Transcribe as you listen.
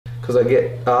Because I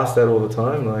get asked that all the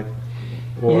time, like,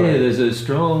 why? Yeah, there's a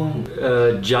strong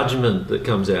judgment that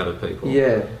comes out of people.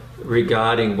 Yeah.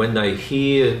 Regarding when they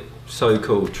hear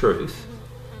so-called truth,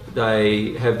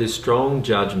 they have this strong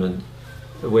judgment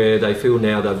where they feel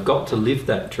now they've got to live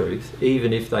that truth,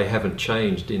 even if they haven't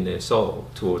changed in their soul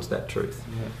towards that truth.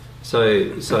 Yeah.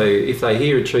 So if they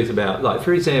hear a truth about, like,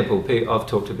 for example, I've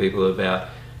talked to people about,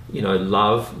 you know,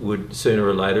 love would sooner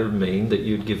or later mean that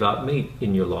you'd give up meat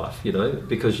in your life, you know,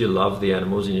 because you love the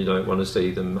animals and you don't want to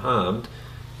see them harmed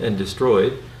and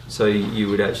destroyed. So you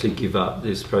would actually give up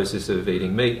this process of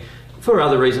eating meat. For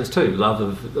other reasons too, love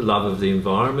of the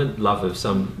environment, love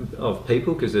of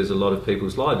people, because there's a lot of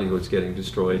people's livelihoods getting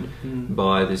destroyed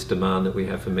by this demand that we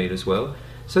have for meat as well.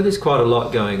 So there's quite a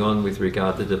lot going on with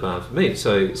regard to the demand for meat.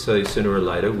 So sooner or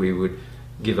later we would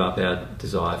give up our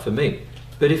desire for meat.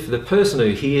 But if the person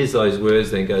who hears those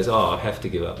words then goes, oh, I have to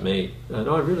give up meat, and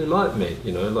I really like meat,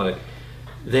 you know, like,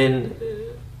 then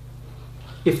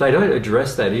if they don't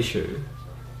address that issue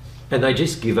and they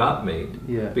just give up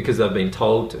meat because they've been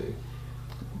told to,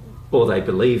 or they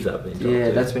believe they've been told to.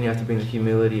 Yeah, that's when you have to bring the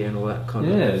humility and all that kind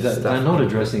of stuff. They're not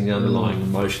addressing the underlying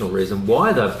emotional reason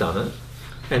why they've done it.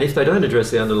 And if they don't address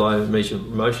the underlying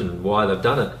emotion why they've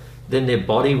done it, then their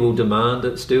body will demand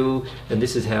it still. And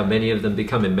this is how many of them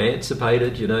become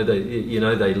emancipated. You know,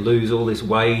 they lose all this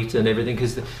weight and everything,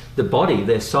 because the body,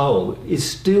 their soul, is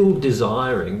still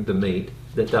desiring the meat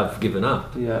that they've given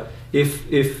up. Yeah.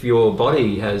 If your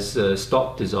body has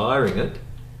stopped desiring it,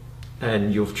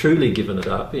 and you've truly given it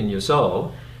up in your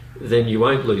soul, then you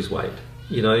won't lose weight.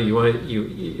 You know, you won't.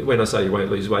 When I say you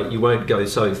won't lose weight, you won't go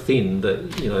so thin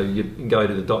that, you know, you go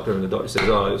to the doctor and the doctor says,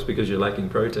 "Oh, it's because you're lacking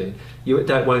protein."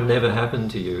 That won't never happen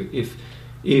to you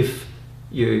if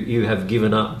you have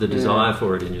given up the desire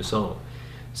for it in your soul.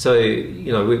 So,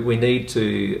 you know, we need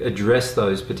to address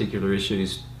those particular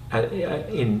issues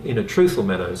in a truthful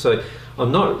manner. So,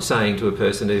 I'm not saying to a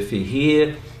person, if you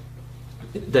hear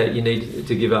that you need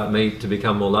to give up meat to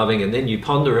become more loving, and then you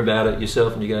ponder about it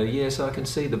yourself and you go, yes, I can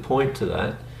see the point to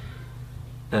that,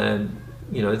 and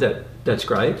you know, that's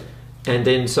great, and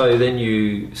then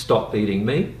you stop eating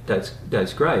meat,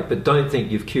 that's great, but don't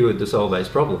think you've cured the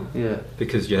soul-based problem,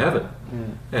 because you haven't.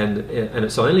 And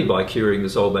it's only by curing the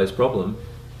soul-based problem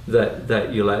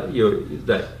that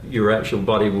your actual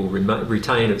body will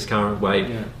retain its current weight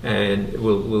and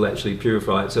will actually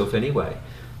purify itself anyway.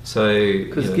 So,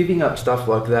 because giving up stuff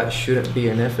like that shouldn't be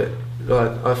an effort. Like,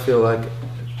 I feel like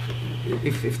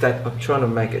if that, I'm trying to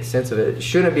make sense of it. It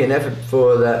shouldn't be an effort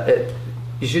for that.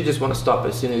 You should just want to stop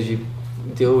as soon as you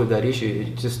deal with that issue. You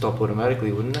just stop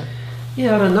automatically, wouldn't it?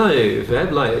 Yeah, I don't know,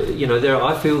 Fab. Like, you know,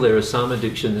 I feel there are some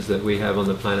addictions that we have on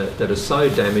the planet that are so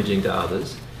damaging to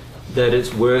others that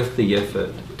it's worth the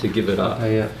effort to give it up.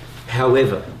 Okay, yeah.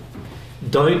 However,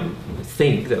 don't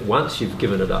think that once you've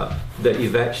given it up that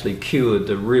you've actually cured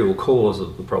the real cause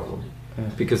of the problem,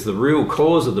 because the real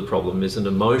cause of the problem is an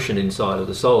emotion inside of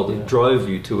the soul that drove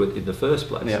you to it in the first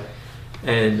place.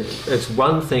 And it's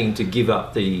one thing to give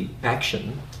up the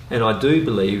action, and I do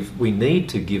believe we need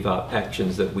to give up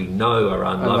actions that we know are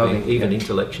unloving, even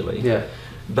intellectually,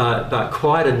 but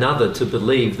quite another to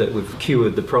believe that we've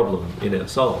cured the problem in our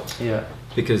soul.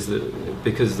 Because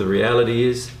the reality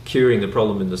is, curing the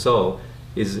problem in the soul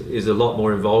is a lot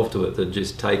more involved to it than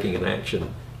just taking an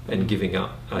action and giving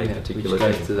up a particular thing. Which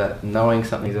goes thing. to that knowing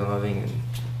something's unloving.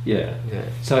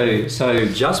 So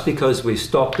just because we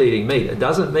stopped eating meat, it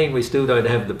doesn't mean we still don't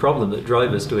have the problem that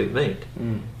drove us to eat meat.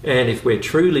 And if we're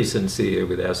truly sincere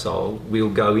with our soul, we'll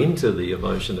go into the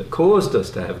emotion that caused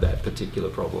us to have that particular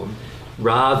problem,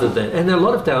 rather than, and a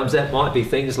lot of times that might be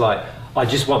things like, I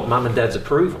just want mum and dad's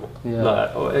approval,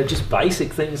 like, or just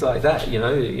basic things like that. You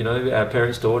know, our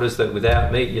parents taught us that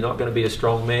without meat you're not going to be a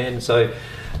strong man. So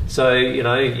you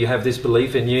know, you have this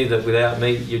belief in you that without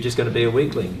meat you're just going to be a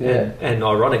weakling. And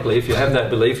ironically, if you have that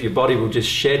belief, your body will just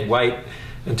shed weight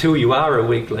until you are a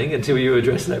weakling, until you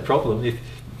address that problem.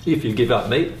 If you give up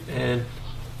meat,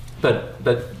 but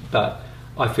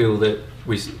I feel that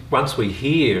once we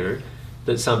hear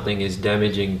that something is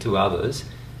damaging to others,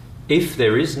 if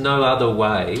there is no other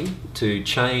way to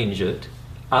change it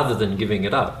other than giving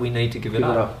it up, we need to give it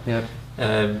up.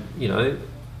 You know,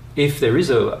 if there is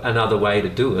another way to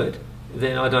do it,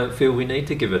 then I don't feel we need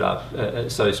to give it up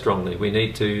so strongly. We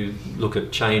need to look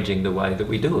at changing the way that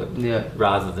we do it,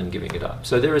 rather than giving it up.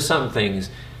 So there are some things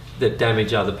that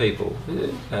damage other people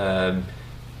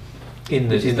in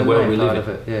the world we live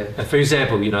in. For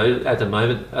example, you know, at the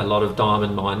moment, a lot of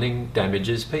diamond mining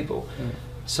damages people.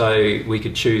 So we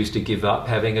could choose to give up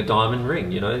having a diamond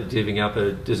ring, you know, giving up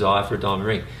a desire for a diamond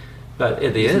ring. But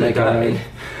at the end of the day,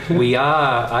 we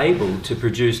are able to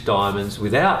produce diamonds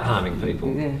without harming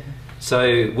people. Yeah.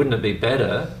 So wouldn't it be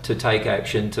better to take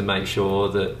action to make sure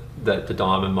that the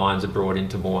diamond mines are brought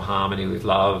into more harmony with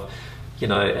love, you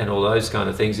know, and all those kind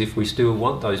of things, if we still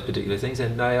want those particular things?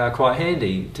 And they are quite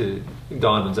handy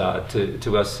diamonds are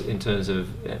to us in terms of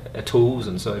tools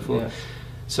and so forth. Yeah.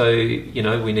 So, you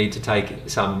know, we need to take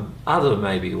some other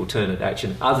maybe alternate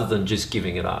action other than just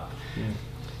giving it up. Yeah.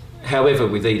 However,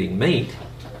 with eating meat,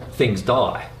 things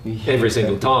die. Yeah, Every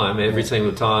single time. Every Yeah.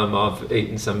 single time I've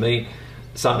eaten some meat,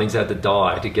 something's had to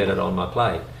die to get it on my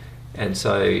plate. And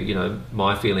so, you know,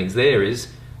 my feelings there is,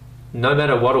 no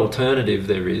matter what alternative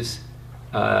there is,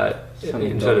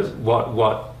 in sort of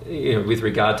what you know, with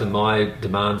regard to my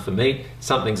demand for meat,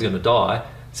 something's going to die.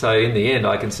 So in the end,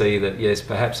 I can see that yes,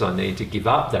 perhaps I need to give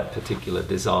up that particular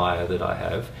desire that I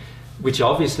have, which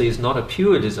obviously is not a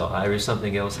pure desire. If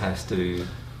something else has to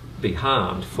be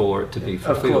harmed for it to be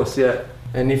fulfilled. Of course, yeah.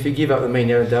 And if you give up the meat and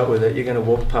you haven't dealt with it, you're going to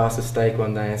walk past a steak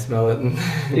one day and smell it. And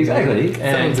Exactly.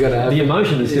 something's going to happen. The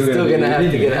emotion is still going to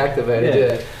have to get activated.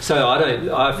 Yeah. So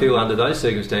I feel under those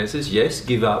circumstances, yes,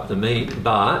 give up the meat,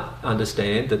 but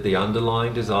understand that the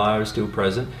underlying desire is still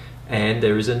present, and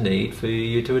there is a need for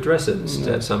you to address it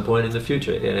at some point in the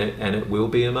future, and it will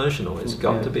be emotional. It's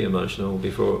got to be emotional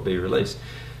before it be released.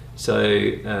 So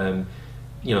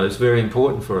you know, it's very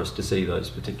important for us to see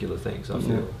those particular things, I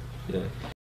feel. Yeah.